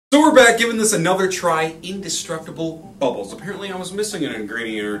So we're back giving this another try, Indestructible Bubbles. Apparently I was missing an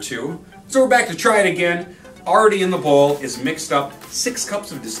ingredient or two. So we're back to try it again. Already in the bowl is mixed up 6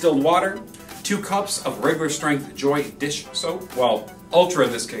 cups of distilled water, 2 cups of regular strength Joy dish soap, well, Ultra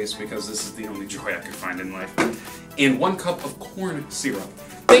in this case because this is the only Joy I could find in life, and 1 cup of corn syrup.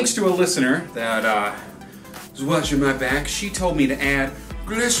 Thanks to a listener that was watching my back, she told me to add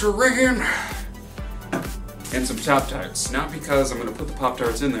glycerin and some Pop-Tarts. Not because I'm going to put the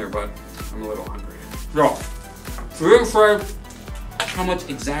Pop-Tarts in there, but I'm a little hungry. So we're going to try how much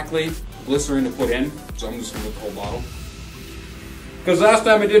exactly glycerin to put in. So I'm just going to put the whole bottle. Because last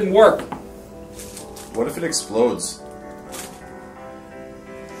time it didn't work. What if it explodes?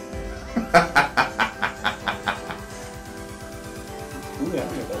 Ooh, yeah,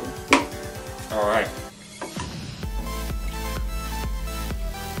 alright.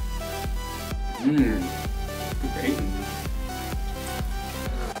 Mmm.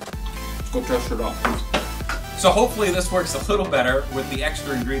 Let's go test it out. So hopefully this works a little better with the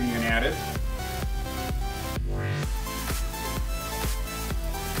extra ingredient added.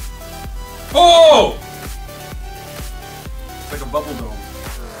 Oh! It's like a bubble dome.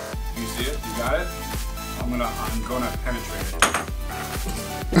 You see it? You got it? I'm gonna penetrate it.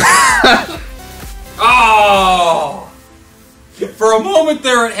 Oh! For a moment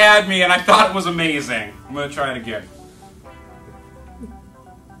there it had me and I thought it was amazing. I'm gonna try it again.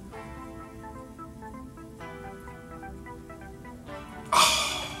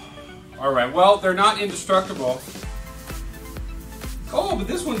 Alright, well, they're not indestructible. Oh, but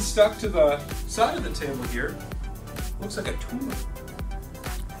this one's stuck to the side of the table here. Looks like a tumor.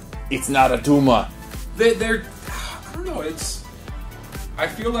 It's not a tumor. They're I don't know, I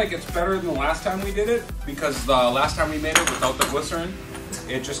feel like it's better than the last time we did it, because the last time we made it without the glycerin,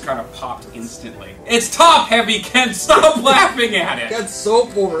 it just kind of popped instantly. It's top heavy, Ken! Stop laughing at it! Got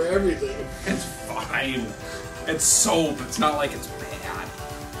soap over everything. It's fine. It's soap. It's not like it's bad.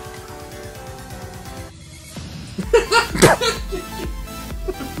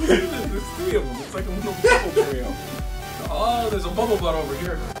 There's 3 of them. It's like a little bubble trio. Oh, there's a bubble butt over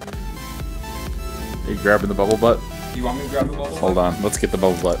here. Are you grabbing the bubble butt? You want me to grab the bubble butt? Hold on, let's get the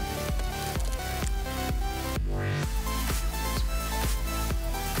bubble butt.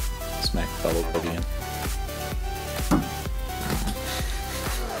 Smack the bubble butt again.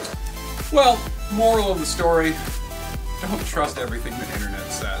 Well, moral of the story, don't trust everything the internet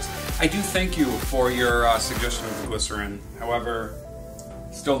says. I do thank you for your suggestion of the glycerin. However,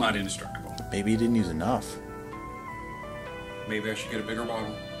 still not indestructible. Maybe you didn't use enough. Maybe I should get a bigger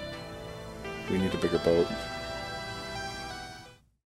bottle. We need a bigger boat.